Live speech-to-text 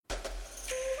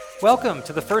Welcome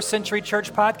to the First Century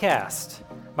Church Podcast.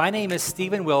 My name is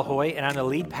Stephen Wilhoy, and I'm the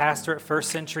lead pastor at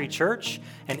First Century Church,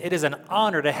 and it is an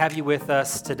honor to have you with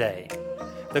us today.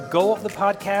 The goal of the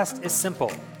podcast is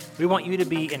simple. We want you to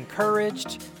be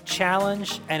encouraged,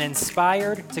 challenged, and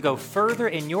inspired to go further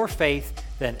in your faith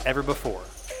than ever before.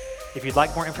 If you'd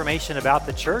like more information about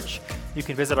the church, you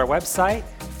can visit our website,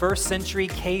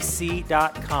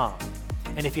 firstcenturykc.com.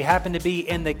 And if you happen to be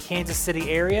in the Kansas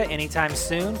City area anytime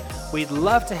soon, we'd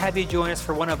love to have you join us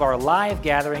for one of our live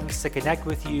gatherings to connect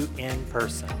with you in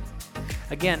person.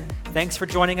 Again, thanks for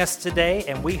joining us today,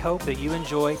 and we hope that you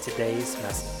enjoy today's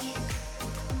message.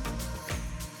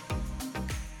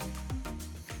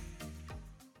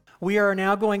 We are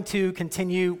now going to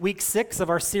continue week 6 of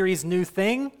our series, New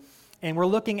Thing, and we're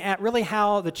looking at really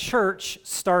how the church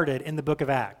started in the book of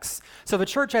Acts. So the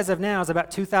church as of now is about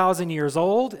 2,000 years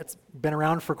old. It's been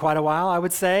around for quite a while, I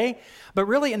would say. But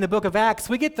really in the book of Acts,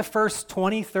 we get the first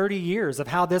 20, 30 years of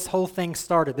how this whole thing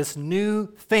started, this new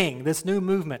thing, this new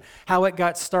movement, how it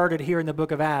got started here in the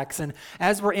book of Acts. And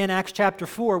as we're in Acts chapter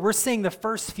 4, we're seeing the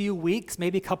first few weeks,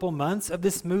 maybe a couple months of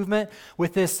this movement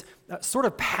with this sort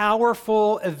of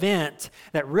powerful event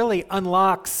that really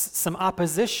unlocks some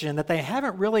opposition that they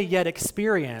haven't really yet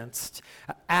experienced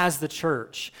as the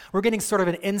church. We're getting sort of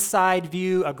an inside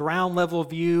view, a ground level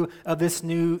view of this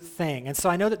new thing. And so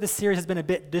I know that this series has been a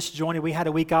bit disjointed. We had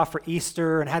a week off for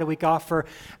Easter and had a week off for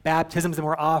baptisms, and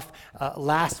we're off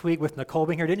last week with Nicole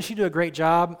being here. Didn't she do a great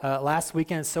job last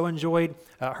weekend? So enjoyed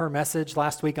her message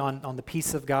last week on the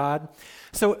peace of God.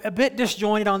 So a bit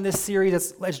disjointed on this series.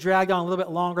 It's dragged on a little bit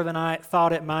longer than I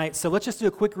thought it might. So let's just do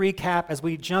a quick recap as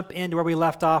we jump into where we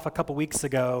left off a couple weeks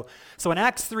ago. So in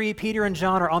Acts 3, Peter and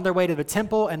John are on their way to the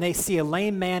temple, and they see a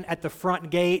lame man at the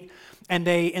front gate, and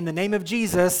they, in the name of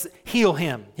Jesus, heal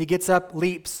him. He gets up,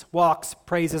 leaps, walks,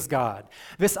 praises God.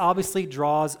 This obviously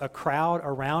draws a crowd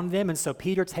around them, and so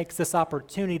Peter takes this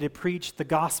opportunity to preach the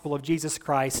gospel of Jesus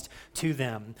Christ to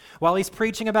them. While he's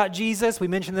preaching about Jesus, we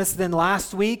mentioned this then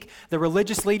last week, the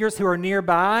religious leaders who are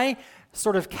nearby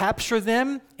sort of capture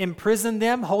them, imprison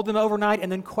them, hold them overnight,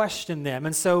 and then question them.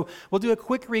 And so we'll do a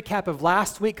quick recap of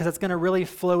last week because it's going to really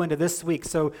flow into this week.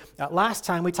 So last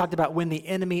time we talked about when the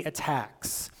enemy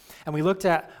attacks. And we looked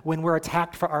at when we're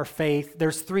attacked for our faith,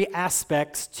 there's 3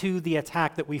 aspects to the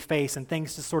attack that we face and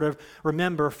things to sort of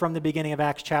remember from the beginning of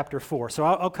Acts chapter 4. So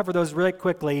I'll cover those really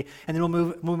quickly, and then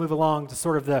we'll move along to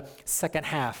sort of the second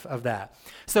half of that.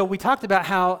 So we talked about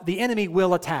how the enemy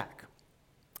will attack.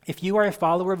 If you are a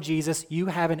follower of Jesus, you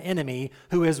have an enemy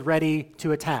who is ready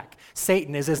to attack.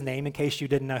 Satan is his name, in case you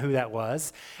didn't know who that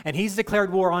was. And he's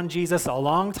declared war on Jesus a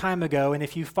long time ago, and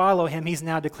if you follow him, he's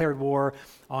now declared war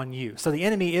on you. So the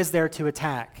enemy is there to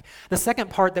attack. The second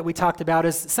part that we talked about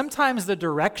is sometimes the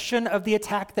direction of the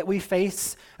attack that we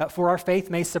face for our faith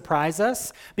may surprise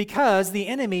us, because the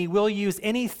enemy will use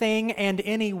anything and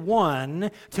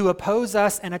anyone to oppose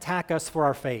us and attack us for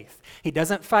our faith. He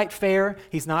doesn't fight fair.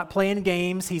 He's not playing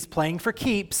games. He's playing for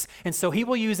keeps. And so he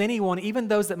will use anyone, even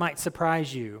those that might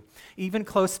surprise you. Even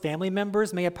close family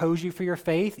members may oppose you for your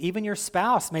faith. Even your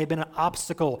spouse may have been an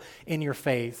obstacle in your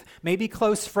faith. Maybe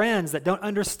close friends that don't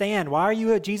understand. Why are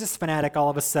you a Jesus fanatic all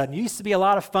of a sudden? You used to be a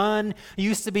lot of fun. You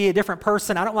used to be a different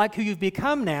person. I don't like who you've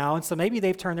become now. And so maybe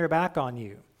they've turned their back on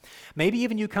you. Maybe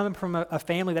even you come from a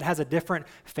family that has a different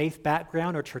faith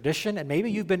background or tradition, and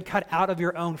maybe you've been cut out of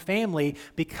your own family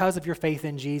because of your faith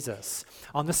in Jesus.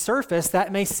 On the surface,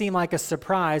 that may seem like a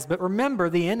surprise, but remember,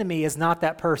 the enemy is not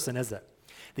that person, is it?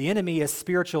 The enemy is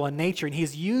spiritual in nature, and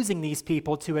he's using these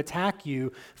people to attack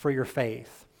you for your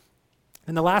faith.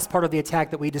 And the last part of the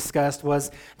attack that we discussed was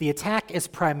the attack is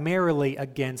primarily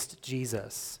against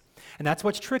Jesus. And that's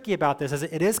what's tricky about this, is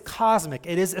it is cosmic.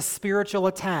 It is a spiritual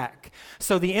attack.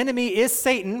 So the enemy is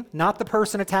Satan, not the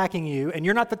person attacking you, and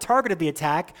you're not the target of the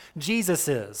attack. Jesus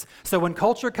is. So when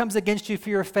culture comes against you for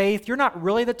your faith, you're not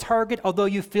really the target, although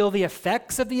you feel the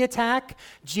effects of the attack.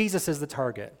 Jesus is the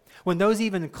target. When those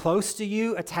even close to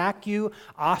you attack you,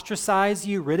 ostracize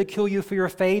you, ridicule you for your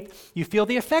faith, you feel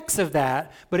the effects of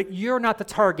that, but you're not the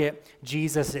target,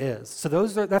 Jesus is. So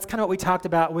that's kind of what we talked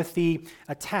about with the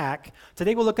attack.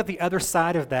 Today we'll look at the other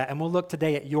side of that, and we'll look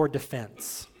today at your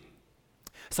defense.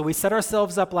 So we set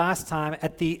ourselves up last time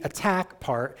at the attack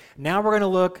part. Now we're going to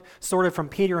look sort of from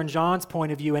Peter and John's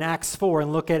point of view in Acts 4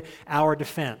 and look at our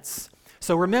defense.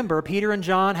 So remember, Peter and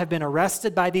John have been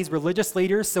arrested by these religious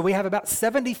leaders. So we have about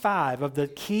 75 of the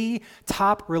key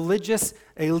top religious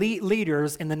elite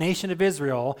leaders in the nation of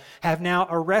Israel have now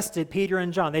arrested Peter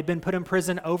and John. They've been put in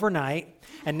prison overnight.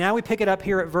 And now we pick it up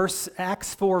here at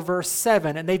Acts 4, verse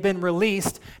 7, and they've been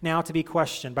released now to be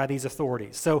questioned by these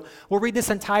authorities. So we'll read this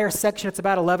entire section. It's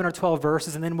about 11 or 12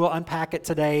 verses, and then we'll unpack it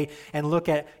today and look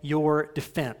at your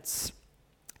defense.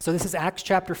 So this is Acts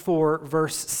chapter 4,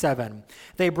 verse 7.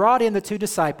 They brought in the two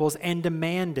disciples and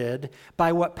demanded,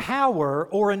 "By what power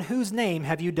or in whose name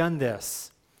have you done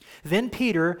this?" Then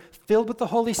Peter, filled with the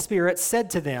Holy Spirit, said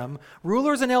to them,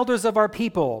 "Rulers and elders of our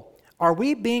people, are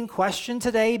we being questioned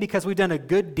today because we've done a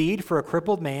good deed for a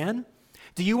crippled man?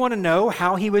 Do you want to know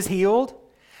how he was healed?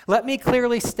 Let me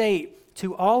clearly state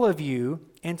to all of you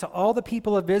and to all the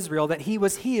people of Israel that he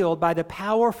was healed by the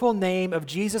powerful name of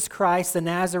Jesus Christ the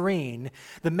Nazarene,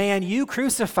 the man you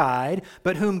crucified,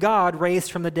 but whom God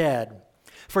raised from the dead.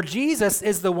 For Jesus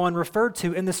is the one referred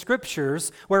to in the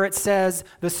Scriptures where it says,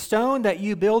 'The stone that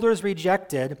you builders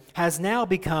rejected has now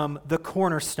become the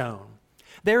cornerstone.'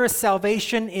 There is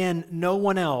salvation in no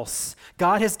one else.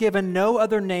 God has given no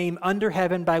other name under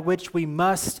heaven by which we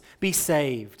must be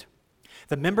saved."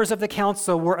 The members of the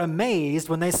council were amazed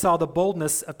when they saw the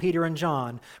boldness of Peter and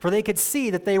John, for they could see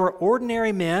that they were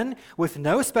ordinary men with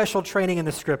no special training in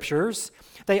the Scriptures.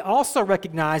 They also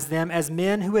recognized them as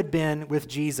men who had been with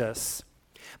Jesus.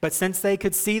 But since they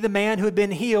could see the man who had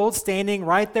been healed standing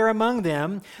right there among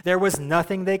them, there was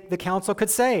nothing the council could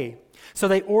say. So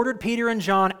they ordered Peter and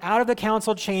John out of the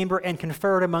council chamber and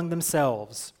conferred among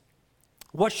themselves.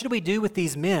 "What should we do with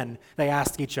these men?" they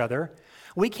asked each other.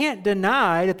 "We can't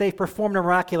deny that they've performed a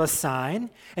miraculous sign,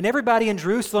 and everybody in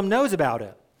Jerusalem knows about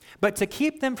it. But to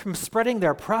keep them from spreading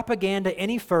their propaganda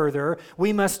any further,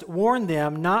 we must warn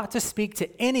them not to speak to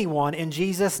anyone in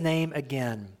Jesus' name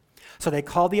again." So they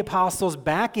called the apostles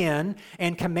back in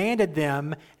and commanded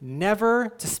them never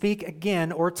to speak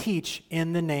again or teach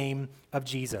in the name of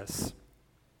Jesus.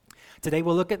 Today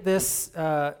we'll look at this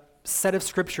set of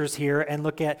scriptures here and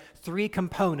look at three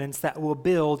components that will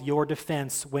build your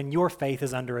defense when your faith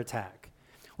is under attack.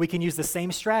 We can use the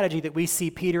same strategy that we see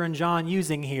Peter and John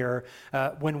using here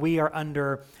when we are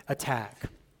under attack.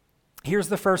 Here's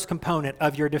the first component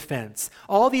of your defense.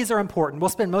 All these are important. We'll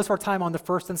spend most of our time on the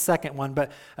first and second one,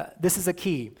 but this is a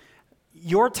key.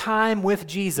 Your time with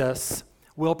Jesus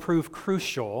will prove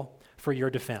crucial for your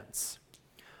defense.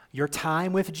 Your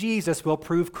time with Jesus will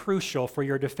prove crucial for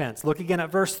your defense. Look again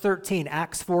at verse 13,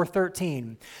 Acts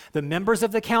 4:13. The members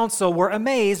of the council were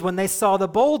amazed when they saw the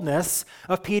boldness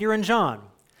of Peter and John,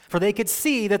 for they could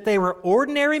see that they were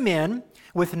ordinary men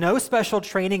with no special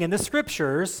training in the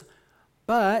Scriptures,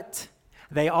 but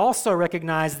they also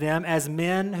recognized them as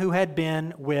men who had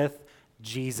been with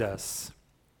Jesus.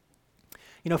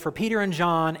 You know, for Peter and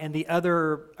John and the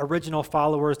other original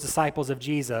followers, disciples of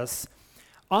Jesus,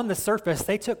 on the surface,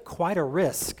 they took quite a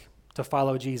risk to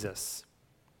follow Jesus.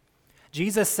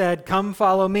 Jesus said, "Come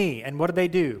follow me." And what did they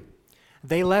do?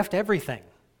 They left everything.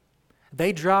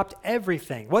 They dropped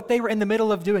everything. What they were in the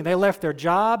middle of doing, they left their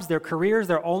jobs, their careers,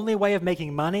 their only way of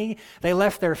making money. They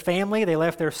left their family. They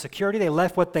left their security. They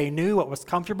left what they knew, what was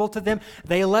comfortable to them.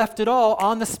 They left it all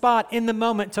on the spot in the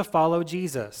moment to follow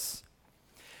Jesus.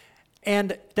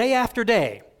 And day after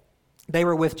day, they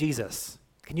were with Jesus.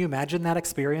 Can you imagine that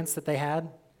experience that they had?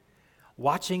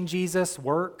 Watching Jesus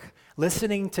work,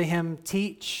 listening to him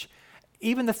teach,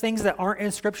 even the things that aren't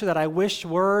in Scripture that I wish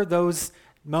were those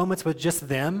moments with just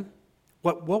them.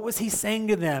 What was he saying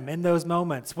to them in those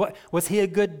moments? Was he a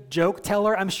good joke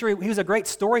teller? I'm sure he was a great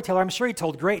storyteller. I'm sure he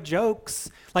told great jokes,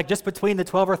 like just between the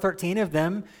 12 or 13 of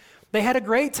them. They had a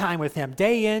great time with him,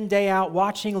 day in, day out,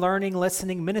 watching, learning,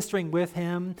 listening, ministering with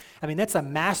him. I mean, that's a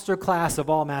master class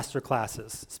of all master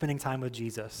classes, spending time with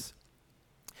Jesus.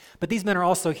 But these men are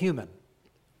also human.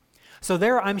 So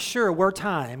there, I'm sure, were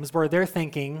times where they're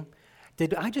thinking,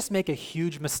 did I just make a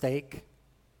huge mistake?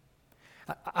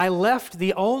 I left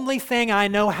the only thing I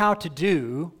know how to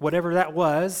do, whatever that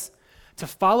was, to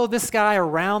follow this guy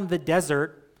around the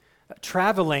desert,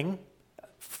 traveling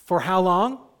for how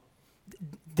long?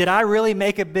 Did I really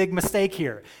make a big mistake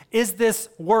here? Is this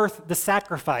worth the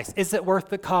sacrifice? Is it worth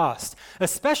the cost?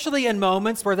 Especially in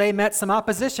moments where they met some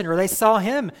opposition or they saw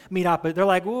him meet up. They're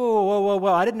like, whoa,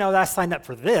 I didn't know that I signed up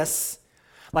for this.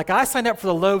 Like, I signed up for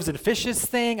the loaves and fishes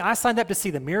thing. I signed up to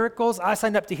see the miracles. I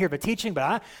signed up to hear the teaching,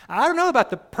 but I don't know about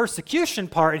the persecution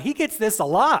part, and he gets this a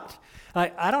lot.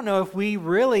 I don't know if we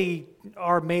really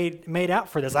are made out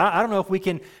for this. I don't know if we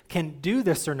can do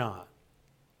this or not.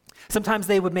 Sometimes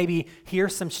they would maybe hear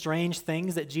some strange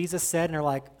things that Jesus said, and they're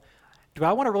like, do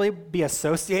I want to really be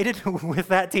associated with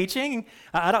that teaching?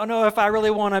 I don't know if I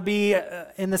really want to be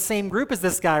in the same group as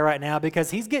this guy right now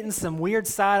because he's getting some weird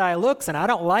side-eye looks, and I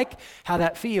don't like how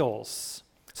that feels.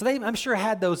 So they, I'm sure,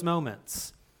 had those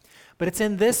moments. But it's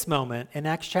in this moment in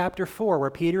Acts chapter 4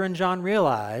 where Peter and John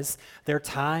realize their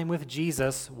time with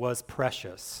Jesus was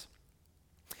precious.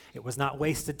 It was not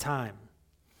wasted time.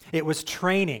 It was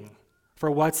training for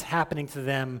what's happening to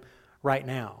them right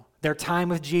now. Their time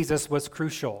with Jesus was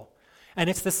crucial. And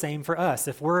it's the same for us.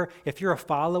 If you're a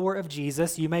follower of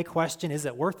Jesus, you may question, is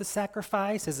it worth the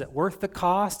sacrifice? Is it worth the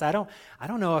cost? I don't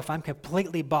know if I'm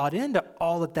completely bought into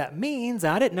all that means.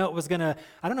 I didn't know I was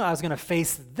gonna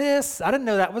face this. I didn't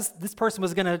know this person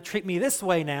was gonna treat me this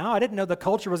way now. I didn't know the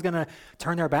culture was gonna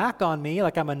turn their back on me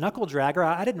like I'm a knuckle dragger.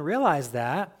 I didn't realize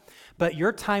that. But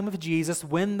your time with Jesus,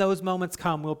 when those moments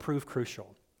come, will prove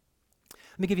crucial.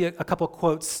 Let me give you a couple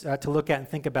quotes to look at and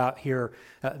think about here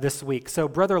this week. So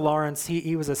Brother Lawrence,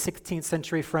 he was a 16th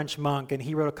century French monk, and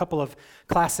he wrote a couple of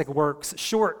classic works,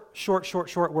 short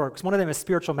works. One of them is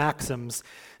Spiritual Maxims.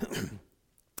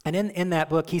 And in that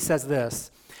book, he says this.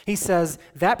 He says,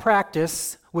 that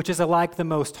practice, which is alike the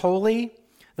most holy,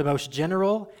 the most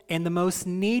general, and the most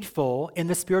needful in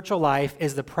the spiritual life,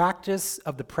 is the practice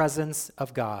of the presence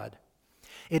of God.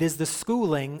 It is the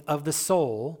schooling of the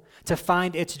soul to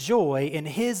find its joy in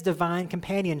his divine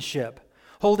companionship,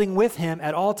 holding with him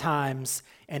at all times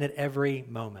and at every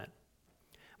moment.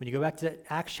 When you go back to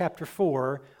Acts chapter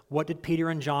 4, what did Peter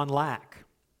and John lack?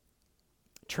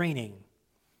 Training,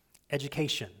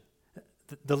 education.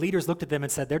 The leaders looked at them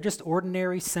and said, they're just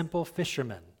ordinary, simple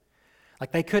fishermen.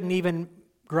 Like they couldn't even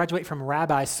graduate from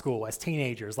rabbi school as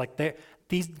teenagers. Like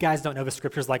these guys don't know the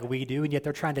scriptures like we do, and yet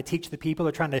they're trying to teach the people.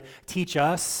 They're trying to teach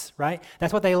us, right?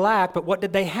 That's what they lacked, but what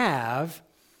did they have?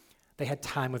 They had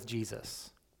time with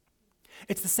Jesus.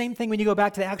 It's the same thing when you go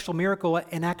back to the actual miracle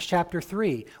in Acts chapter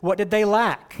 3. What did they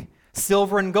lack?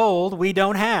 Silver and gold we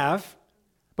don't have,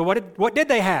 but what did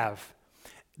they have?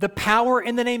 The power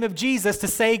in the name of Jesus to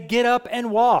say, get up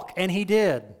and walk, and he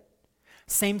did.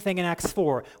 Same thing in Acts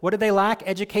 4. What did they lack?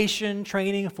 Education,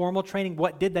 training, formal training.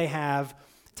 What did they have?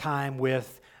 Time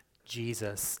with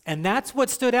Jesus. And that's what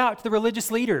stood out to the religious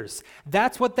leaders.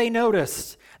 That's what they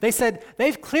noticed. They said,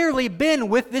 they've clearly been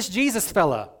with this Jesus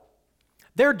fella.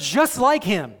 They're just like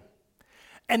him.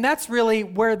 And that's really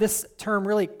where this term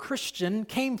really Christian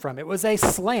came from. It was a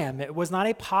slam. It was not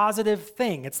a positive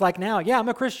thing. It's like now, yeah, I'm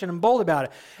a Christian. I'm bold about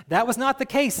it. That was not the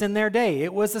case in their day.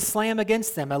 It was a slam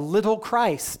against them, a little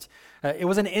Christ. It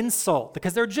was an insult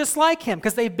because they're just like him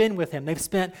because they've been with him. They've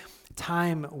spent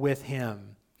time with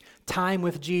him. Time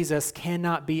with Jesus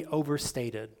cannot be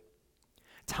overstated.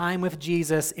 Time with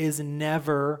Jesus is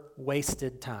never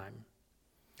wasted time.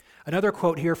 Another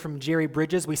quote here from Jerry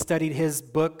Bridges. We studied his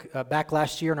book back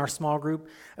last year in our small group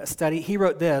study. He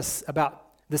wrote this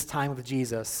about this time with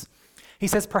Jesus. He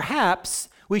says, perhaps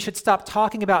we should stop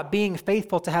talking about being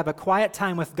faithful to have a quiet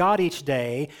time with God each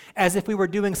day as if we were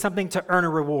doing something to earn a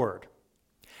reward.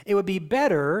 It would be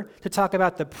better to talk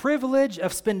about the privilege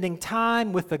of spending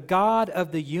time with the God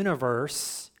of the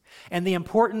universe and the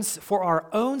importance for our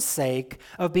own sake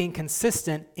of being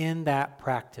consistent in that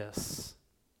practice.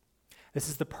 This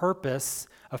is the purpose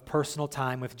of personal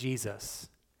time with Jesus.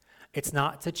 It's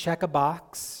not to check a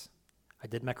box. I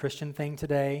did my Christian thing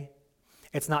today.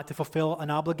 It's not to fulfill an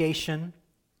obligation.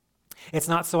 It's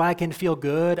not so I can feel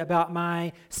good about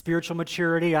my spiritual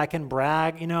maturity. I can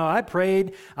brag, I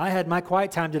prayed, I had my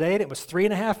quiet time today, and it was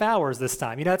 3.5 hours this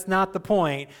time. That's not the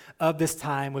point of this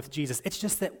time with Jesus. It's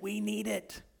just that we need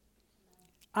it.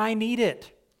 I need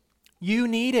it. You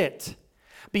need it.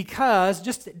 Because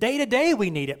just day to day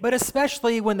we need it, but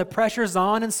especially when the pressure's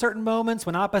on in certain moments,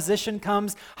 when opposition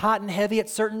comes hot and heavy at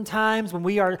certain times,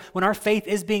 when our faith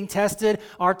is being tested,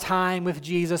 our time with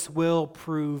Jesus will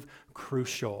prove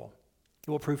crucial. It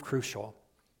will prove crucial.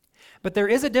 But there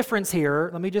is a difference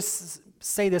here. Let me just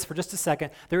say this for just a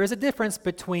second. There is a difference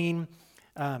between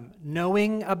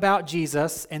knowing about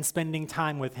Jesus and spending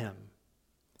time with him.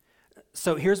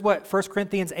 So here's what 1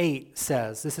 Corinthians 8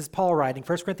 says. This is Paul writing,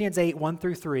 1 Corinthians 8, 1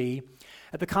 through 3.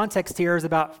 The context here is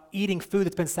about eating food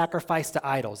that's been sacrificed to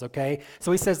idols, okay?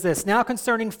 So he says this, now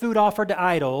concerning food offered to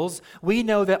idols, we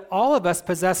know that all of us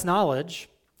possess knowledge.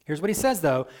 Here's what he says,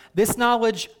 though. This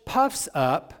knowledge puffs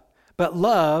up, but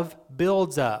love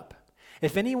builds up.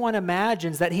 If anyone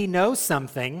imagines that he knows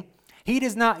something, he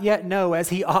does not yet know as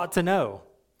he ought to know.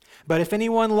 But if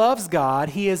anyone loves God,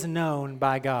 he is known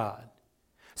by God.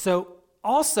 So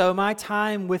also, my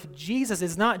time with Jesus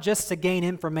is not just to gain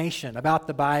information about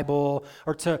the Bible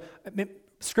or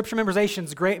scripture memorization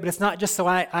is great, but it's not just so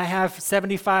I have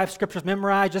 75 scriptures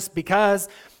memorized just because.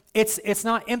 It's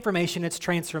not information, it's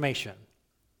transformation.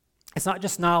 It's not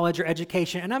just knowledge or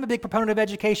education, and I'm a big proponent of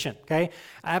education, okay?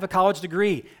 I have a college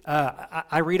degree.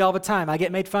 I read all the time. I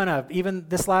get made fun of. Even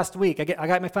this last week, I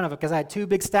got made fun of because I had 2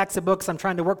 big stacks of books I'm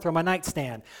trying to work through on my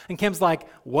nightstand. And Kim's like,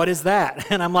 what is that?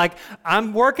 And I'm like,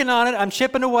 I'm working on it. I'm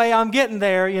chipping away. I'm getting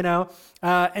there,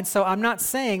 And so I'm not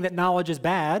saying that knowledge is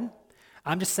bad.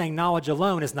 I'm just saying knowledge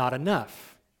alone is not enough.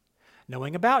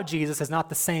 Knowing about Jesus is not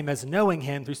the same as knowing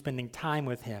him through spending time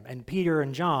with him. And Peter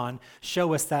and John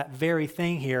show us that very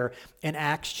thing here in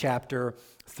Acts chapter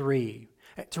 3.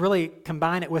 To really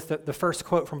combine it with the first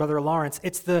quote from Brother Lawrence,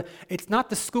 it's not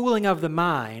the schooling of the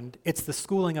mind, it's the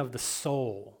schooling of the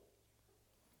soul.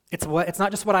 It's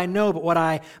not just what I know, but what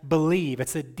I believe.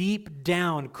 It's a deep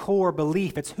down core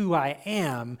belief. It's who I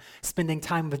am. Spending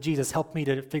time with Jesus helped me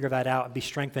to figure that out and be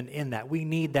strengthened in that. We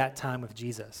need that time with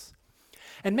Jesus.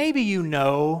 And maybe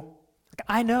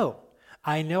I know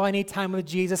I need time with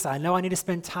Jesus. I know I need to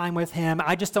spend time with him.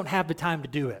 I just don't have the time to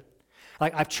do it.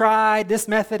 Like, I've tried this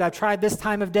method, I've tried this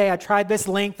time of day, I've tried this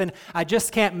length, and I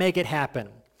just can't make it happen.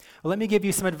 Well, let me give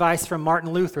you some advice from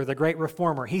Martin Luther, the great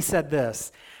reformer. He said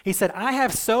this. He said, I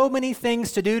have so many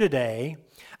things to do today,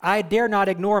 I dare not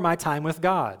ignore my time with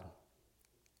God.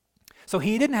 So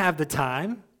he didn't have the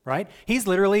time, right? He's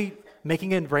literally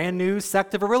making a brand new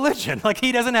sect of a religion. Like,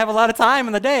 he doesn't have a lot of time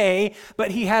in the day,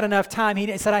 but he had enough time.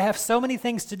 He said, I have so many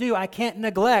things to do, I can't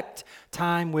neglect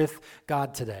time with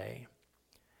God today.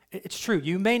 It's true.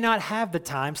 You may not have the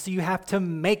time, so you have to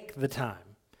make the time.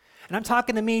 And I'm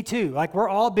talking to me too. Like, we're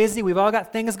all busy. We've all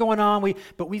got things going on,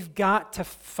 but we've got to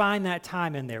find that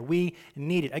time in there. We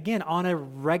need it. Again, on a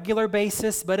regular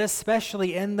basis, but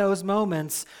especially in those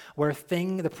moments where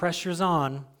the pressure's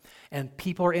on, and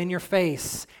people are in your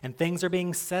face, and things are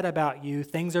being said about you,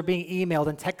 things are being emailed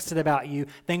and texted about you,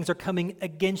 things are coming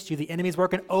against you, the enemy's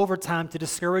working overtime to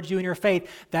discourage you in your faith.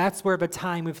 That's where the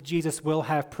time with Jesus will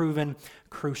have proven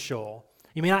crucial.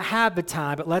 You may not have the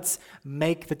time, but let's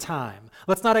make the time.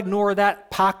 Let's not ignore that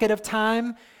pocket of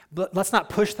time, but let's not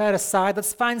push that aside.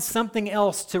 Let's find something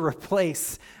else to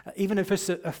replace, even if it's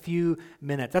a few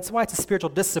minutes. That's why it's a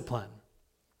spiritual discipline,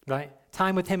 right?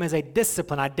 Time with him is a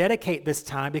discipline. I dedicate this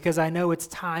time because I know it's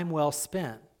time well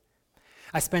spent.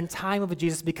 I spend time with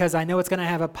Jesus because I know it's going to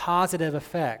have a positive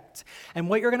effect. And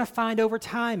what you're going to find over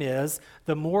time is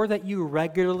the more that you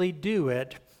regularly do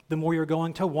it, the more you're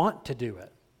going to want to do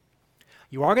it.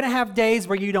 You are going to have days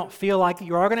where you don't feel like it.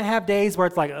 You are going to have days where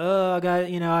it's like,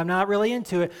 I'm not really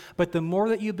into it. But the more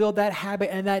that you build that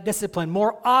habit and that discipline,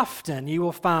 more often you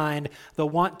will find the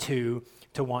want to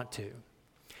want to.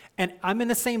 And I'm in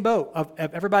the same boat of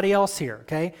everybody else here,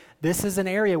 okay? This is an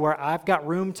area where I've got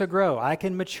room to grow. I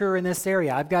can mature in this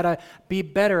area. I've got to be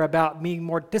better about being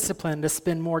more disciplined to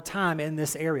spend more time in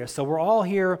this area. So we're all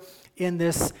here in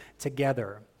this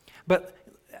together. But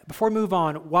before we move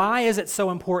on, why is it so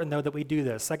important, though, that we do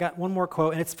this? I got one more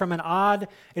quote, and it's from an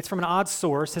odd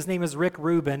source. His name is Rick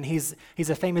Rubin. He's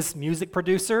a famous music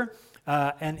producer.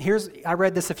 I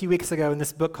read this a few weeks ago in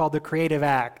this book called The Creative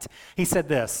Act. He said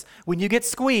this: when you get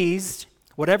squeezed,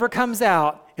 whatever comes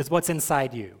out is what's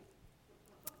inside you.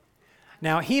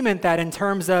 Now, he meant that in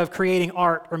terms of creating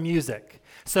art or music.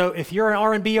 So if you're an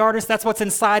R&B artist, that's what's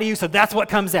inside of you, so that's what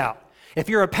comes out. If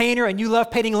you're a painter and you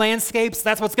love painting landscapes,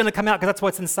 that's what's going to come out because that's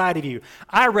what's inside of you.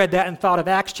 I read that and thought of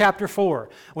Acts chapter 4.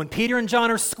 When Peter and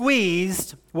John are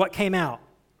squeezed, what came out?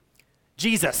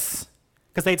 Jesus,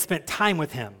 because they'd spent time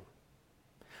with him.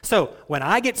 So when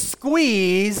I get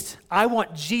squeezed, I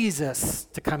want Jesus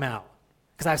to come out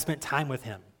because I've spent time with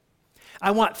him.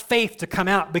 I want faith to come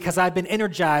out because I've been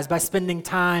energized by spending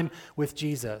time with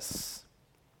Jesus.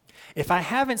 If I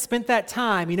haven't spent that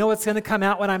time, you know what's going to come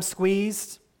out when I'm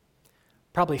squeezed?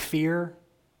 Probably fear,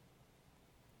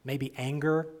 maybe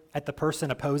anger at the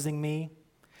person opposing me.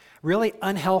 Really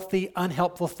unhealthy,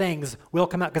 unhelpful things will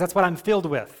come out because that's what I'm filled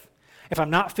with. If I'm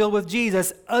not filled with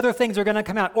Jesus, other things are going to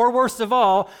come out. Or worst of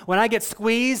all, when I get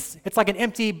squeezed, it's like an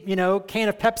empty, can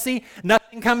of Pepsi.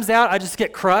 Nothing comes out. I just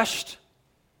get crushed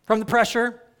from the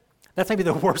pressure. That's maybe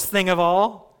the worst thing of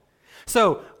all.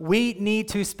 So we need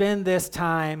to spend this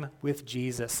time with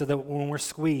Jesus so that when we're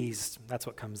squeezed, that's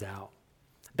what comes out.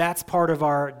 That's part of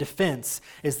our defense,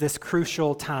 is this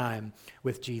crucial time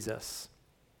with Jesus.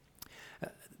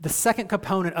 The second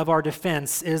component of our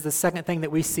defense is the second thing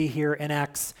that we see here in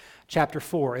Acts chapter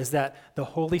 4, is that the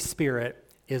Holy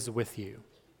Spirit is with you.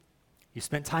 You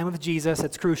spent time with Jesus,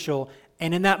 it's crucial,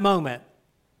 and in that moment,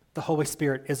 the Holy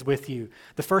Spirit is with you.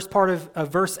 The first part of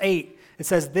verse 8, it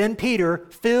says, "Then Peter,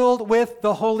 filled with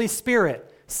the Holy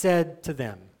Spirit, said to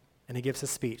them," and he gives a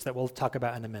speech that we'll talk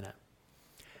about in a minute.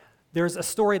 There's a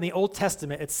story in the Old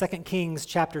Testament. It's 2 Kings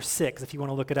chapter 6, if you want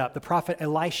to look it up. The prophet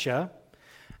Elisha,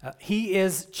 he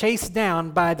is chased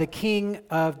down by the king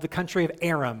of the country of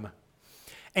Aram.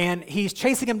 And he's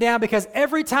chasing him down because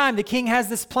every time the king has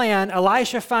this plan,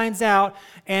 Elisha finds out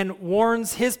and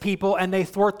warns his people, and they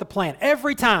thwart the plan.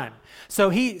 Every time. So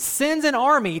he sends an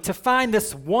army to find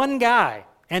this one guy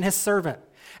and his servant.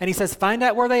 And he says, find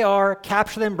out where they are,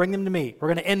 capture them, bring them to me. We're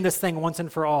going to end this thing once and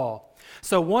for all.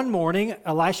 So one morning,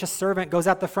 Elisha's servant goes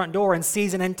out the front door and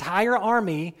sees an entire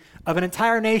army of an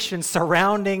entire nation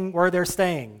surrounding where they're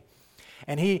staying.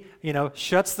 And he,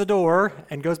 shuts the door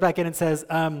and goes back in and says,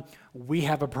 we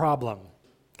have a problem,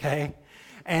 okay?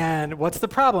 And what's the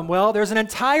problem? Well, there's an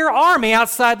entire army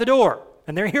outside the door,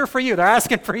 and they're here for you. They're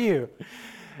asking for you.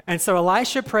 And so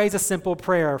Elisha prays a simple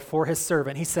prayer for his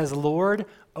servant. He says, Lord,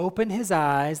 open his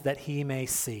eyes that he may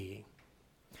see.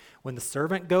 When the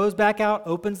servant goes back out,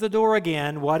 opens the door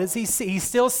again, what does he see? He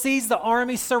still sees the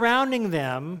army surrounding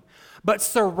them, but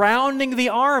surrounding the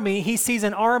army, he sees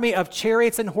an army of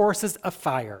chariots and horses of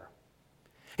fire.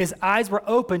 His eyes were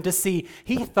open to see.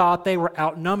 He thought they were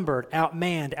outnumbered,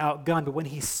 outmanned, outgunned, but when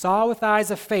he saw with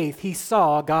eyes of faith, he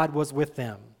saw God was with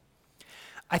them.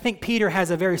 I think Peter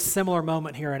has a very similar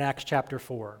moment here in Acts chapter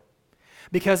 4.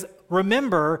 Because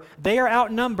remember, they are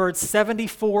outnumbered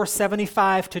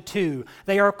 75 to 2.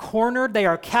 They are cornered, they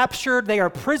are captured, they are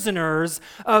prisoners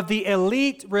of the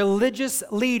elite religious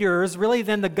leaders, really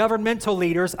then the governmental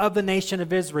leaders of the nation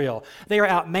of Israel. They are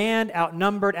outmanned,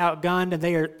 outnumbered, outgunned, and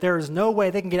there is no way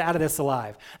they can get out of this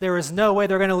alive. There is no way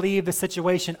they're going to leave the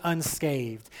situation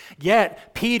unscathed.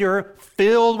 Yet, Peter,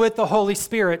 filled with the Holy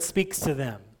Spirit, speaks to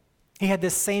them. He had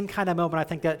this same kind of moment, I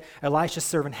think, that Elisha's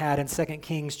servant had in 2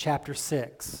 Kings chapter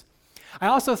 6. I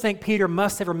also think Peter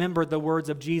must have remembered the words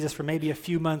of Jesus from maybe a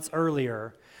few months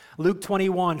earlier. Luke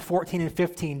 21, 14 and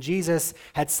 15, Jesus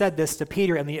had said this to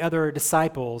Peter and the other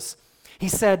disciples. He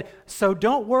said, so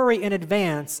don't worry in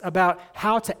advance about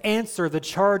how to answer the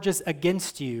charges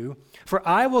against you, for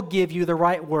I will give you the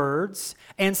right words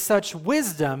and such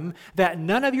wisdom that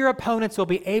none of your opponents will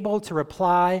be able to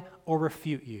reply or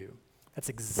refute you. That's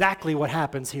exactly what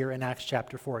happens here in Acts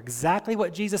chapter 4. Exactly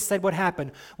what Jesus said would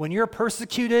happen. When you're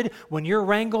persecuted, when you're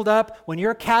wrangled up, when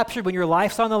you're captured, when your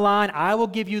life's on the line, I will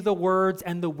give you the words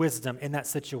and the wisdom in that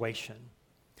situation.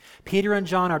 Peter and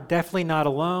John are definitely not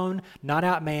alone, not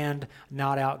outmanned,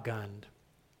 not outgunned.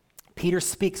 Peter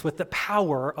speaks with the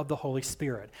power of the Holy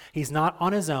Spirit. He's not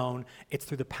on his own. It's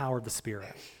through the power of the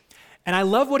Spirit. And I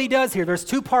love what he does here. There's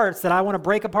two parts that I want to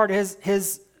break apart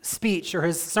his speech or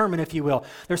his sermon, if you will.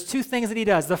 There's two things that he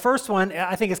does. The first one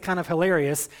I think is kind of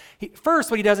hilarious. First,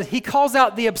 what he does is he calls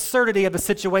out the absurdity of the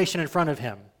situation in front of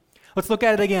him. Let's look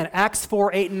at it again. Acts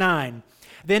 4, 8 and 9.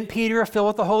 Then Peter, filled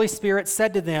with the Holy Spirit,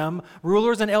 said to them,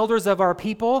 rulers and elders of our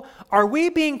people, are we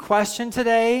being questioned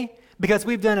today because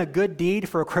we've done a good deed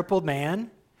for a crippled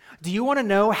man? Do you want to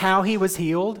know how he was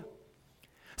healed?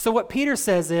 So what Peter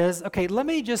says is, okay, let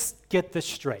me just get this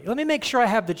straight. Let me make sure I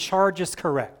have the charges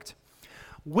correct.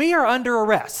 We are under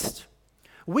arrest.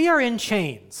 We are in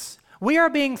chains. We are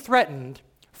being threatened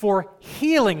for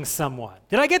healing someone.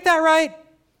 Did I get that right?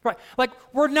 Right. Like,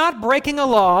 we're not breaking a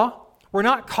law. We're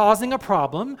not causing a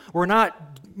problem. We're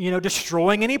not,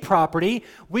 destroying any property.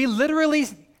 We literally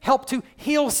help to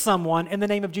heal someone in the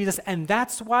name of Jesus, and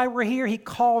that's why we're here. He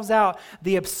calls out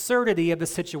the absurdity of the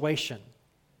situation.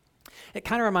 It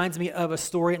kind of reminds me of a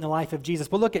story in the life of Jesus.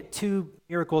 We'll look at two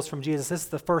miracles from Jesus. This is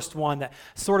the first one that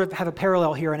sort of have a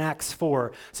parallel here in Acts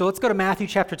 4. So let's go to Matthew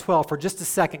chapter 12 for just a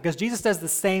second, because Jesus does the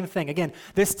same thing. Again,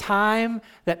 this time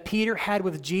that Peter had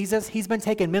with Jesus, he's been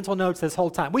taking mental notes this whole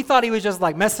time. We thought he was just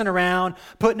like messing around,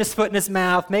 putting his foot in his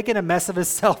mouth, making a mess of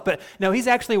himself. But no, he's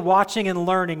actually watching and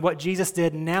learning what Jesus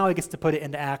did, and now he gets to put it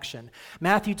into action.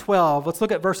 Matthew 12, let's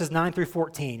look at verses 9 through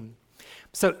 14.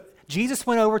 So Jesus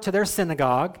went over to their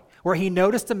synagogue, where he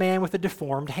noticed a man with a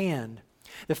deformed hand.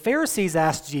 The Pharisees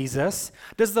asked Jesus,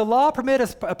 does the law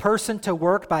permit a person to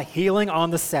work by healing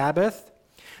on the Sabbath?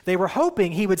 They were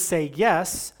hoping he would say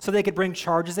yes, so they could bring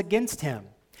charges against him.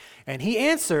 And he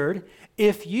answered,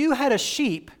 if you had a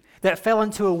sheep that fell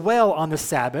into a well on the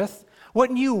Sabbath,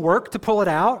 wouldn't you work to pull it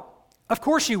out? Of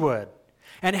course you would.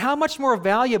 And how much more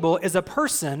valuable is a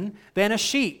person than a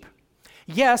sheep?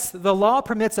 Yes, the law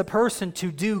permits a person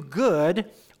to do good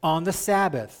on the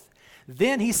Sabbath.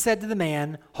 Then he said to the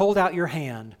man, hold out your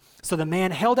hand. So the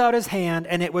man held out his hand,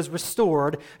 and it was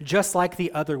restored just like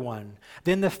the other one.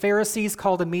 Then the Pharisees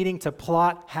called a meeting to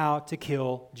plot how to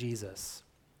kill Jesus.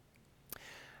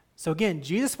 So again,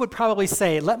 Jesus would probably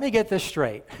say, let me get this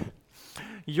straight.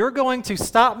 You're going to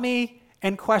stop me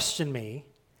and question me,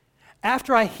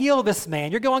 After I heal this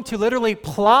man, you're going to literally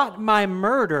plot my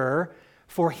murder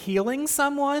for healing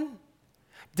someone?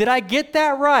 Did I get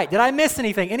that right? Did I miss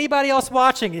anything? Anybody else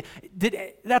watching?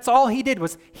 That's all he did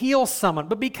was heal someone.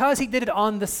 But because he did it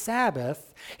on the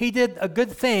Sabbath, he did a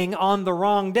good thing on the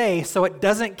wrong day, so it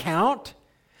doesn't count.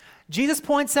 Jesus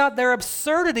points out their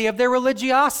absurdity of their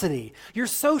religiosity. You're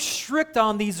so strict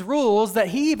on these rules that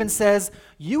he even says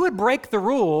you would break the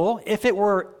rule if it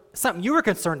were something you were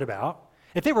concerned about.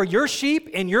 If it were your sheep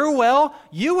in your well,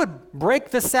 you would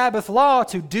break the Sabbath law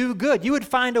to do good. You would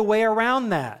find a way around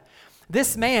that.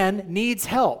 This man needs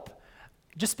help.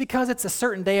 Just because it's a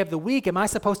certain day of the week, am I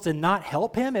supposed to not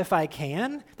help him if I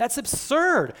can? That's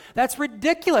absurd. That's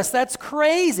ridiculous. That's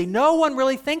crazy. No one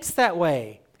really thinks that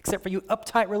way, except for you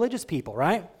uptight religious people,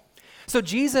 right? So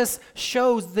Jesus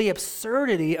shows the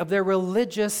absurdity of their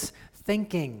religious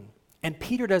thinking. And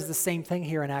Peter does the same thing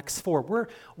here in Acts 4.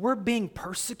 We're being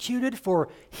persecuted for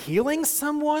healing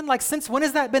someone? Like, since when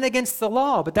has that been against the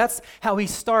law? But that's how he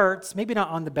starts, maybe not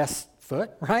on the best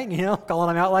foot, right? Calling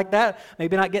him out like that,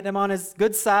 maybe not getting him on his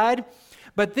good side.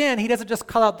 But then he doesn't just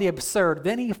call out the absurd.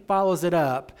 Then he follows it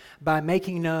up by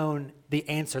making known the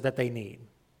answer that they need.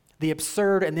 The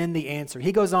absurd and then the answer.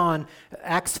 He goes on,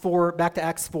 back to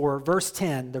Acts 4, verse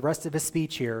 10, the rest of his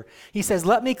speech here. He says,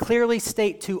 "Let me clearly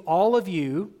state to all of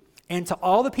you and to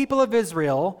all the people of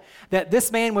Israel that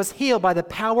this man was healed by the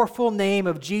powerful name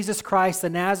of Jesus Christ the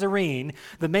Nazarene,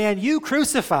 the man you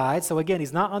crucified." So again,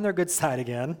 he's not on their good side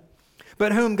again.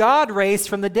 "But whom God raised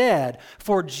from the dead.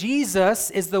 For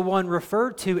Jesus is the one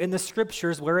referred to in the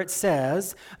scriptures where it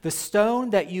says, 'The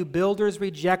stone that you builders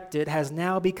rejected has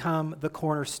now become the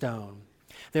cornerstone.'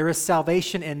 There is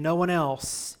salvation in no one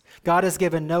else. God has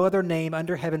given no other name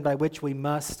under heaven by which we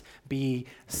must be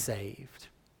saved."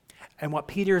 And what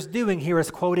Peter's doing here is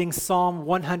quoting Psalm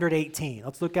 118.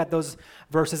 Let's look at those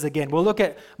verses again. We'll look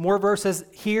at more verses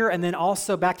here and then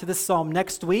also back to this psalm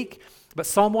next week. But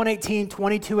Psalm 118,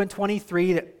 22 and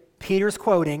 23 that Peter's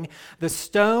quoting, "The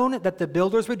stone that the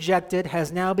builders rejected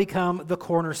has now become the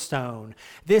cornerstone.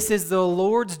 This is the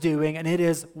Lord's doing, and it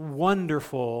is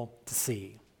wonderful to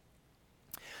see."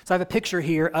 So I have a picture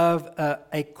here of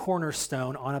a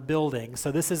cornerstone on a building.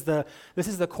 So this is the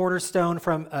cornerstone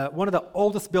from one of the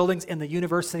oldest buildings in the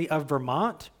University of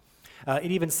Vermont.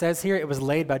 It even says here it was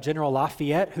laid by General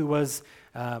Lafayette, who was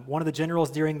one of the generals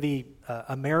during the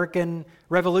American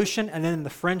Revolution and then the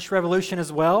French Revolution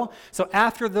as well. So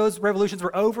after those revolutions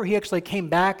were over, he actually came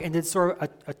back and did sort of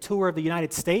a tour of the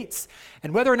United States.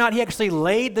 And whether or not he actually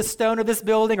laid the stone of this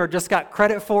building or just got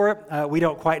credit for it, we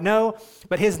don't quite know.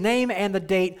 But his name and the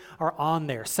date are on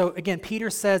there. So again, Peter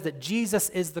says that Jesus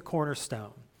is the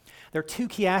cornerstone. There are two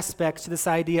key aspects to this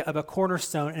idea of a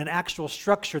cornerstone and an actual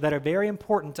structure that are very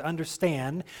important to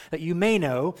understand, that you may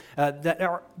know,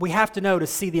 we have to know to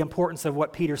see the importance of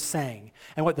what Peter's saying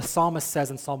and what the psalmist says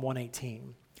in Psalm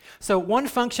 118. So one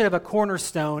function of a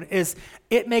cornerstone is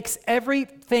it makes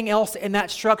everything else in that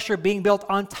structure being built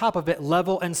on top of it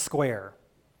level and square.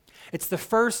 It's the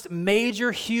first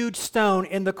major huge stone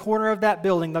in the corner of that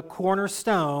building, the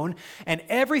cornerstone, and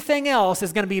everything else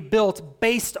is going to be built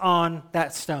based on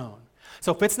that stone.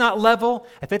 So if it's not level,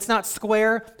 if it's not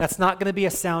square, that's not going to be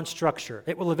a sound structure.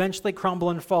 It will eventually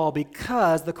crumble and fall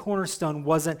because the cornerstone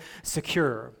wasn't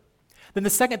secure. Then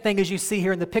the second thing is you see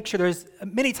here in the picture, there's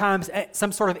many times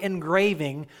some sort of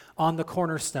engraving on the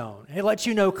cornerstone. It lets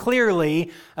you know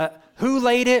clearly who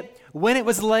laid it, when it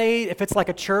was laid, if it's like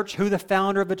a church, who the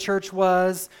founder of the church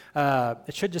was.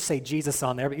 It should just say Jesus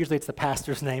on there, but usually it's the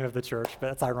pastor's name of the church, but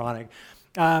that's ironic.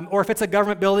 Or if it's a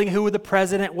government building, who the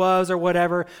president was or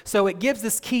whatever. So it gives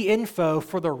this key info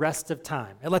for the rest of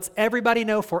time. It lets everybody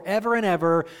know forever and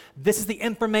ever, this is the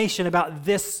information about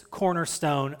this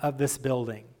cornerstone of this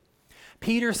building.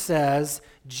 Peter says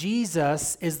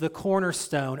Jesus is the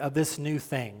cornerstone of this new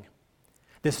thing,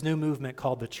 this new movement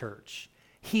called the church.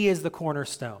 He is the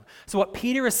cornerstone. So what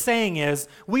Peter is saying is,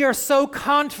 we are so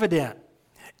confident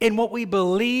in what we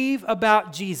believe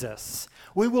about Jesus,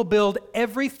 we will build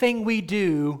everything we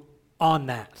do on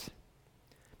that.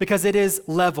 Because it is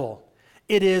level,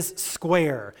 it is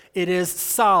square, it is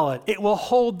solid, it will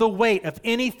hold the weight of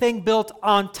anything built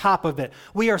on top of it.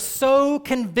 We are so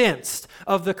convinced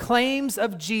of the claims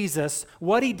of Jesus,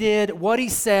 what he did, what he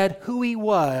said, who he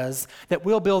was, that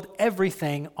we'll build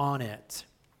everything on it.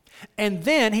 And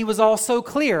then he was also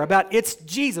clear about it's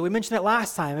Jesus. We mentioned it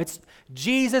last time. It's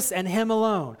Jesus and him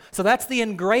alone. So that's the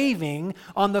engraving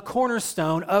on the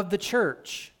cornerstone of the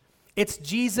church. It's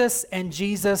Jesus and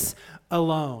Jesus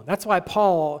alone. That's why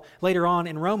Paul later on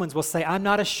in Romans will say, I'm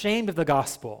not ashamed of the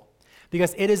gospel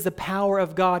because it is the power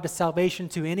of God to salvation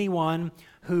to anyone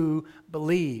who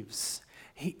believes.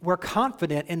 we're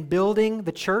confident in building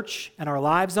the church and our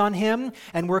lives on him,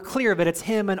 and we're clear that it's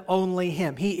him and only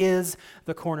him. He is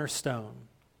the cornerstone.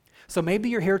 So maybe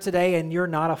you're here today and you're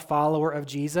not a follower of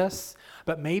Jesus,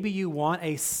 but maybe you want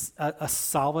a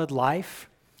solid life.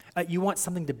 You want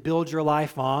something to build your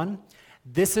life on.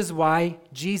 This is why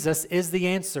Jesus is the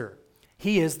answer.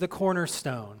 He is the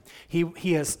cornerstone.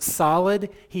 He is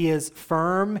solid. He is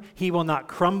firm. He will not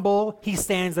crumble. He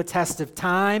stands the test of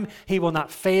time. He will not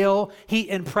fail. Heat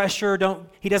and pressure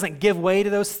he doesn't give way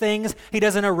to those things. He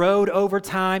doesn't erode over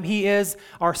time. He is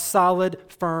our solid,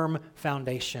 firm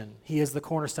foundation. He is the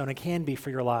cornerstone and can be for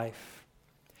your life.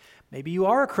 Maybe you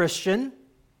are a Christian.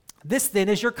 This then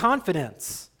is your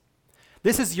confidence.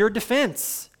 This is your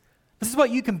defense. This is what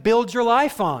you can build your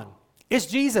life on. It's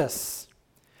Jesus.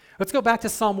 Let's go back to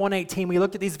Psalm 118. We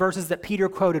looked at these verses that Peter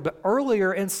quoted, but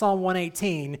earlier in Psalm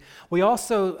 118, we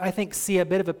also, I think, see a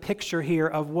bit of a picture here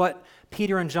of what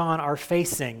Peter and John are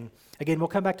facing. Again, we'll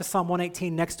come back to Psalm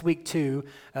 118 next week too,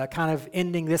 kind of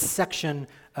ending this section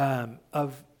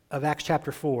of Acts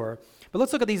chapter 4. But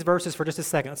let's look at these verses for just a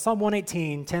second. Psalm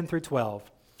 118, 10 through 12.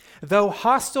 Though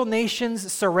hostile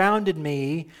nations surrounded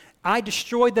me, I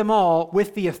destroyed them all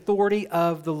with the authority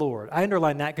of the Lord. I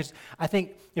underline that because I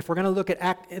think if we're going to look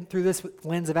at through this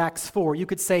lens of Acts 4, you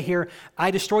could say here, I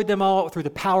destroyed them all through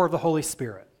the power of the Holy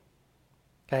Spirit.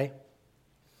 Okay?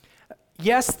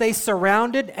 Yes, they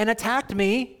surrounded and attacked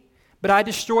me, but I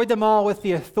destroyed them all with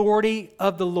the authority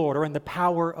of the Lord, or in the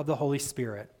power of the Holy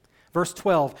Spirit. Verse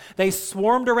 12, they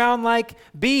swarmed around like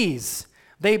bees.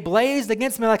 They blazed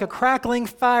against me like a crackling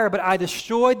fire, but I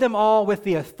destroyed them all with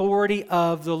the authority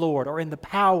of the Lord, or in the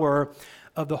power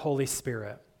of the Holy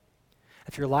Spirit.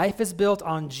 If your life is built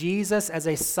on Jesus as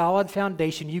a solid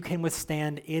foundation, you can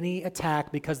withstand any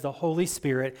attack because the Holy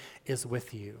Spirit is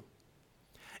with you.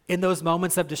 In those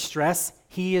moments of distress,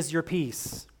 he is your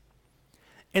peace.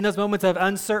 In those moments of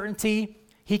uncertainty,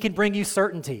 he can bring you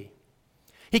certainty.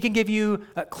 He can give you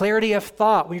clarity of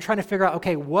thought when you're trying to figure out,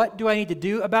 okay, what do I need to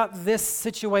do about this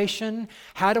situation?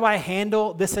 How do I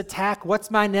handle this attack? What's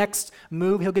my next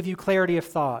move? He'll give you clarity of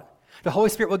thought. The Holy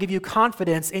Spirit will give you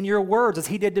confidence in your words, as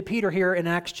he did to Peter here in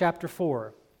Acts chapter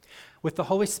 4. With the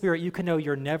Holy Spirit, you can know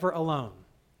you're never alone.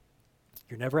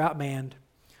 You're never outmanned.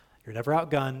 You're never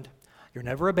outgunned. You're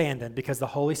never abandoned because the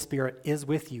Holy Spirit is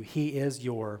with you. He is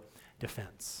your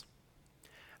defense.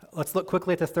 Let's look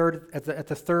quickly at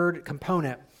the third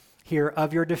component here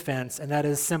of your defense, and that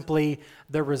is simply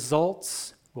the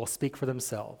results will speak for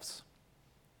themselves.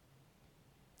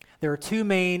 There are two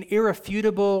main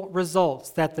irrefutable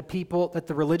results that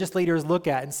the religious leaders look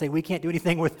at and say, we can't do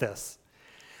anything with this.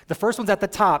 The first one's at the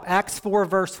top, Acts 4,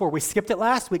 verse 4. We skipped it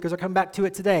last week because we're coming back to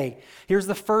it today. Here's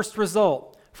the first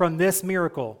result from this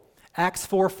miracle, Acts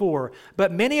 4:4.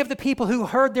 But many of the people who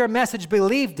heard their message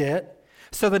believed it,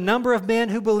 so the number of men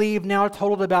who believed now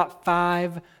totaled about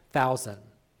 5,000.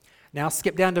 Now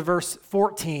skip down to verse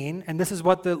 14, and this is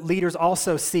what the leaders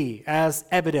also see as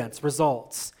evidence,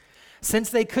 results.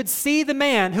 Since they could see the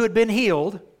man who had been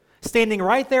healed standing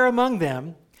right there among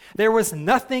them, there was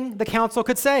nothing the council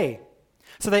could say.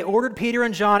 So they ordered Peter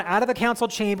and John out of the council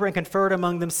chamber and conferred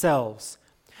among themselves.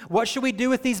 What should we do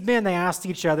with these men? They asked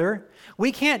each other.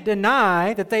 We can't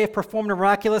deny that they have performed a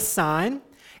miraculous sign,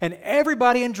 and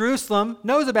everybody in Jerusalem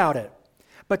knows about it.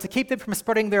 But to keep them from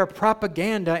spreading their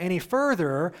propaganda any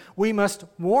further, we must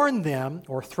warn them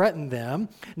or threaten them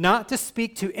not to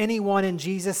speak to anyone in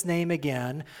Jesus' name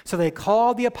again. So they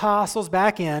called the apostles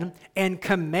back in and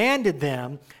commanded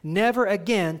them never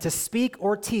again to speak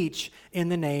or teach in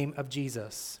the name of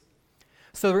Jesus.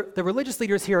 So the religious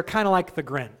leaders here are kind of like the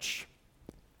Grinch.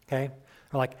 Okay?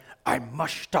 They're like, I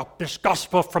must stop this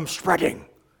gospel from spreading.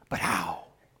 But how?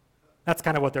 That's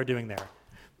kind of what they're doing there.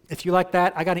 If you like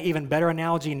that, I got an even better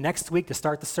analogy next week to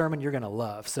start the sermon you're going to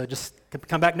love. So just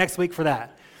come back next week for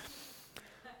that.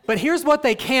 But here's what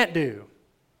they can't do.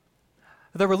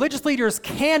 The religious leaders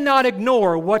cannot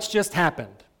ignore what's just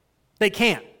happened. They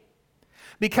can't.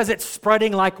 Because it's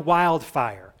spreading like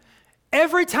wildfire.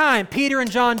 Every time Peter and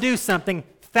John do something,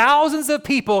 thousands of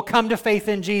people come to faith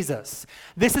in Jesus.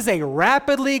 This is a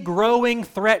rapidly growing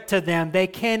threat to them. They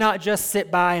cannot just sit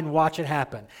by and watch it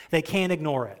happen. They can't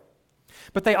ignore it.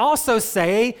 But they also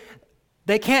say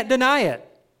they can't deny it.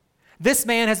 This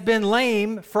man has been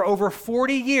lame for over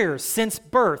 40 years since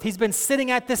birth. He's been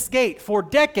sitting at this gate for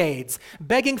decades,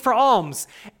 begging for alms.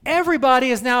 Everybody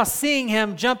is now seeing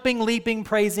him jumping, leaping,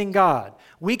 praising God.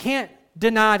 We can't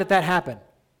deny that happened.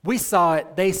 We saw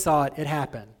it, they saw it, it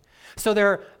happened. So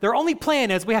their only plan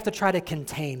is we have to try to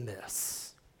contain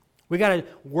this. We got to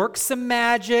work some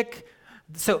magic.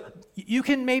 So you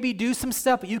can maybe do some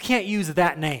stuff, but you can't use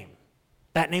that name.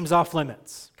 That name's off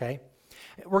limits, okay?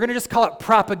 We're going to just call it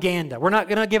propaganda. We're not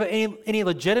going to give it any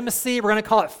legitimacy. We're going to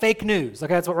call it fake news.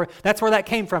 Okay, that's where that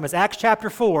came from. It's Acts chapter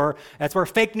 4. That's where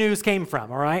fake news came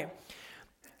from, all right?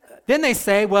 Then they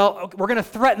say, well, we're going to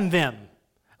threaten them.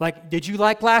 Like, did you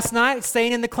like last night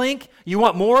staying in the clink? You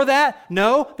want more of that?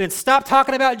 No? Then stop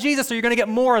talking about Jesus or you're going to get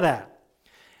more of that.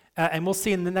 And we'll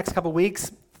see in the next couple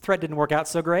weeks. The threat didn't work out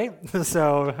so great.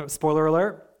 So, spoiler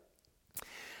alert.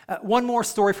 One more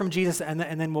story from Jesus, and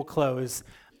then we'll close.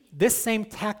 This same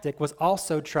tactic was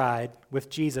also tried with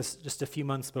Jesus just a few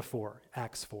months before,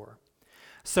 Acts 4.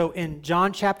 So in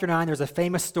John chapter 9, there's a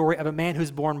famous story of a man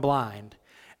who's born blind.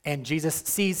 And Jesus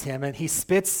sees him, and he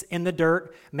spits in the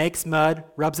dirt, makes mud,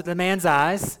 rubs it in the man's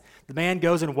eyes. The man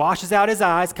goes and washes out his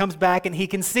eyes, comes back, and he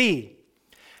can see.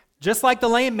 Just like the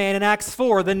lame man in Acts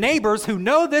 4, the neighbors who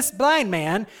know this blind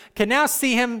man can now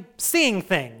see him seeing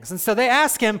things. And so they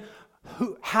ask him,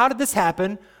 how did this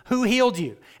happen? Who healed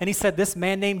you? And he said, this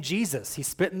man named Jesus. He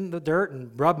spit in the dirt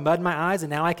and rubbed mud in my eyes,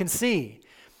 and now I can see.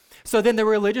 So then the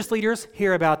religious leaders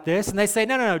hear about this, and they say,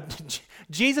 no.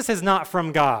 Jesus is not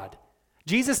from God.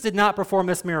 Jesus did not perform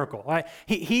this miracle. Right?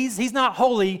 He's not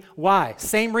holy. Why?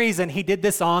 Same reason he did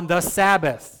this on the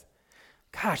Sabbath.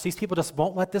 Gosh, these people just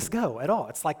won't let this go at all.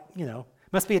 It's like,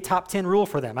 must be a top 10 rule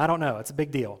for them. I don't know. It's a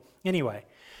big deal. Anyway,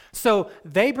 so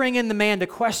they bring in the man to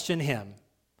question him.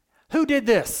 Who did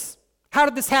this? How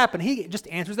did this happen? He just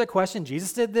answers that question.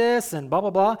 Jesus did this and blah, blah,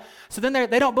 blah. So then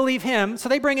they don't believe him, so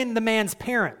they bring in the man's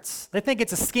parents. They think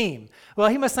it's a scheme. Well,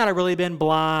 he must not have really been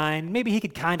blind. Maybe he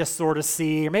could kind of sort of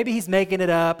see, or maybe he's making it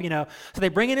up, So they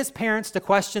bring in his parents to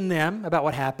question them about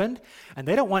what happened, and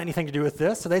they don't want anything to do with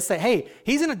this. So they say, hey,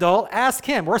 he's an adult. Ask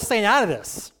him. We're staying out of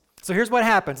this. So here's what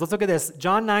happens. Let's look at this.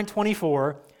 John 9:24,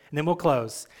 and then we'll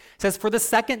close. It says, for the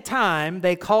second time,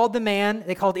 they called in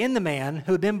the man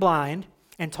who had been blind,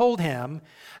 and told him,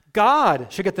 God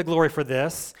should get the glory for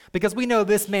this, because we know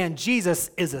this man, Jesus,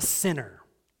 is a sinner.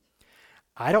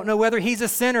 I don't know whether he's a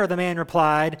sinner, the man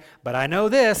replied, but I know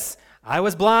this, I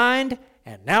was blind,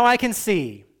 and now I can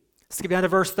see. Skip down to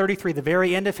verse 33, the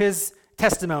very end of his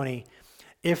testimony.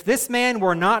 If this man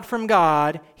were not from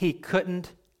God, he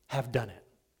couldn't have done it.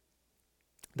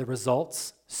 The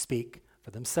results speak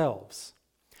for themselves.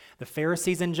 The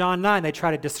Pharisees in John 9, they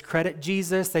try to discredit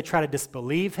Jesus. They try to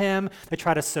disbelieve him. They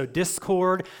try to sow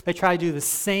discord. They try to do the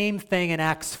same thing in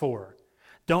Acts 4.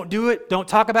 Don't do it. Don't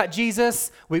talk about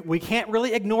Jesus. We can't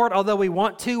really ignore it, although we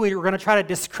want to. We're going to try to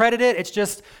discredit it. It's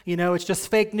just, it's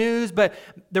just fake news. But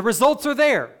the results are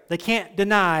there. They can't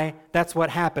deny that's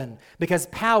what happened, because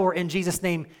power in Jesus'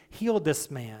 name healed this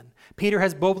man. Peter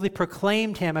has boldly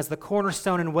proclaimed him as the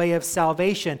cornerstone and way of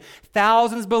salvation.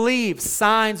 Thousands believe.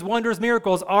 Signs, wonders,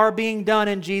 miracles are being done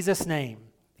in Jesus' name.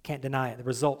 They can't deny it. The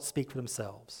results speak for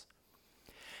themselves.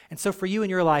 And so for you in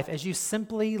your life, as you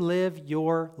simply live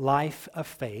your life of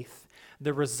faith,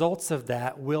 the results of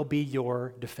that will be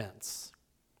your defense.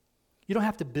 You don't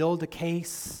have to build a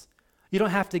case. You don't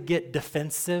have to get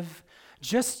defensive.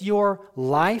 Just your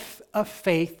life of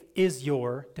faith is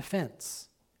your defense.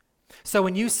 So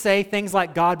when you say things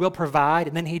like God will provide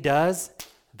and then he does,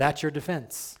 that's your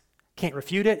defense. Can't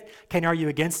refute it, can't argue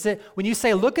against it. When you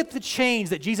say, look at the change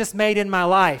that Jesus made in my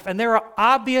life, and there are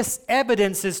obvious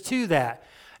evidences to that,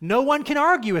 no one can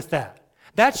argue with that.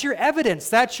 That's your evidence,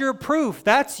 that's your proof,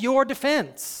 that's your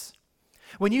defense.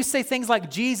 When you say things like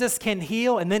Jesus can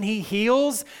heal and then he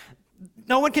heals,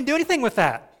 no one can do anything with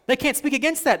that. They can't speak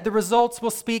against that. The results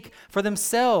will speak for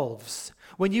themselves.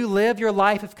 When you live your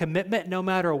life of commitment, no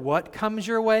matter what comes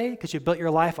your way, because you built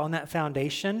your life on that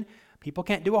foundation, people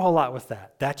can't do a whole lot with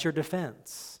that. That's your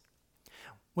defense.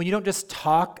 When you don't just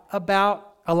talk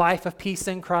about a life of peace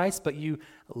in Christ, but you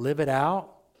live it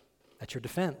out, that's your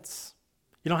defense.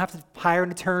 You don't have to hire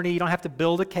an attorney. You don't have to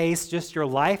build a case. Just your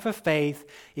life of faith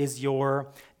is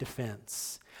your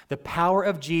defense. The power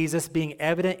of Jesus being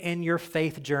evident in your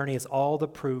faith journey is all the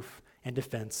proof and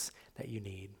defense that you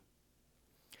need.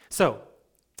 So,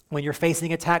 when you're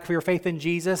facing attack for your faith in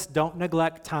Jesus, don't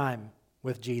neglect time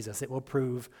with Jesus. It will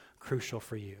prove crucial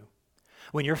for you.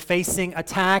 When you're facing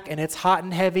attack and it's hot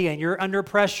and heavy and you're under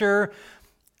pressure,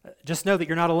 just know that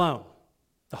you're not alone.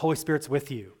 The Holy Spirit's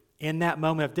with you. In that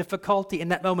moment of difficulty, in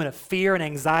that moment of fear and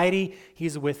anxiety,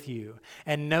 he's with you.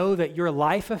 And know that your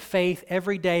life of faith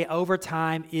every day over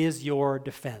time is your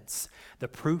defense. The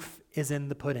proof is in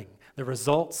the pudding. The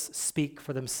results speak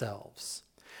for themselves.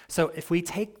 So if we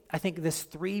take, I think, this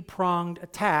three-pronged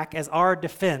attack as our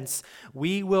defense,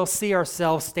 we will see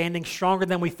ourselves standing stronger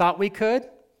than we thought we could,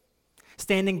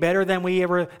 standing better than we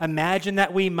ever imagined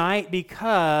that we might,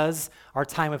 because our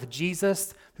time with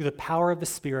Jesus, through the power of the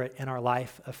Spirit in our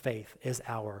life of faith, is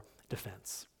our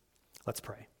defense. Let's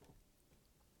pray.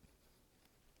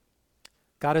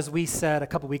 God, as we said a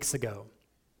couple weeks ago,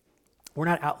 we're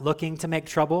not out looking to make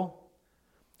trouble.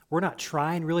 We're not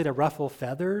trying really to ruffle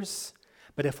feathers.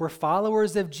 But if we're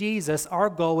followers of Jesus, our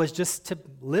goal is just to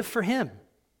live for him,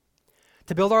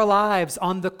 to build our lives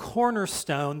on the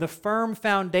cornerstone, the firm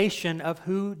foundation of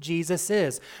who Jesus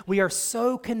is. We are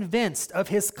so convinced of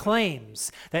his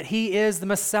claims that he is the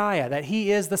Messiah, that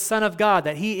he is the Son of God,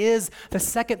 that he is the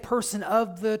second person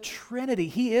of the Trinity.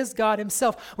 He is God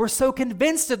himself. We're so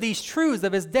convinced of these truths,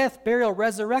 of his death, burial,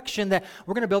 resurrection, that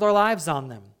we're going to build our lives on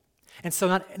them. And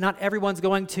so not everyone's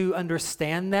going to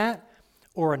understand that,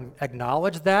 or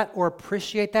acknowledge that, or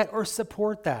appreciate that, or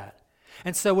support that.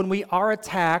 And so when we are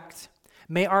attacked,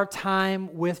 may our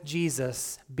time with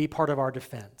Jesus be part of our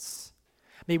defense.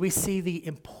 May we see the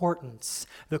importance,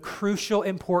 the crucial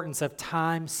importance of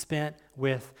time spent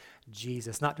with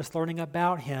Jesus, not just learning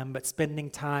about him, but spending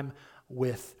time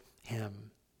with him.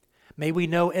 May we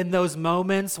know in those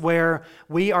moments where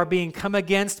we are being come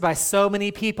against by so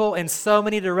many people in so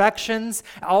many directions,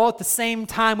 all at the same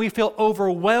time we feel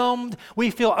overwhelmed, we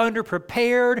feel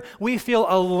underprepared, we feel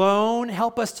alone.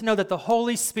 Help us to know that the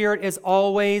Holy Spirit is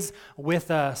always with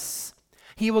us.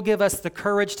 He will give us the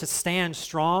courage to stand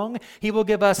strong. He will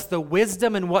give us the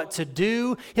wisdom in what to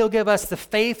do. He'll give us the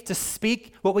faith to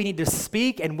speak what we need to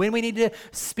speak and when we need to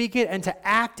speak it, and to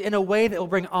act in a way that will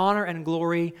bring honor and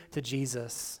glory to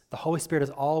Jesus. The Holy Spirit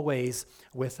is always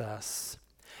with us.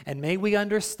 And may we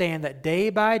understand that day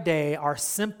by day, our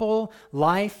simple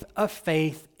life of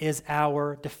faith is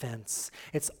our defense.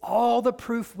 It's all the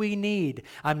proof we need.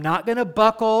 I'm not going to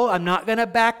buckle. I'm not going to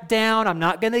back down. I'm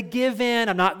not going to give in.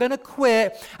 I'm not going to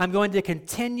quit. I'm going to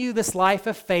continue this life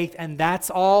of faith, and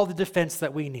that's all the defense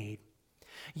that we need.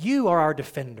 You are our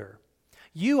defender.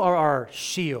 You are our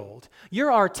shield.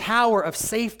 You're our tower of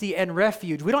safety and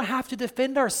refuge. We don't have to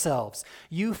defend ourselves.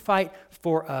 You fight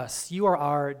for us. You are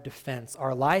our defense.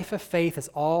 Our life of faith is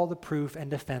all the proof and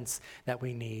defense that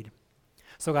we need.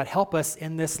 So God, help us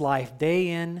in this life, day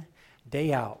in,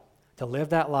 day out, to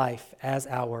live that life as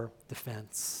our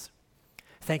defense.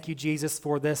 Thank you, Jesus,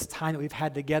 for this time that we've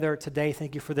had together today.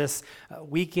 Thank you for this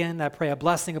weekend. I pray a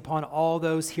blessing upon all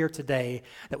those here today,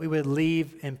 that we would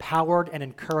leave empowered and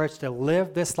encouraged to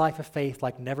live this life of faith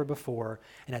like never before.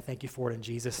 And I thank you for it in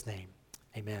Jesus' name.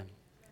 Amen.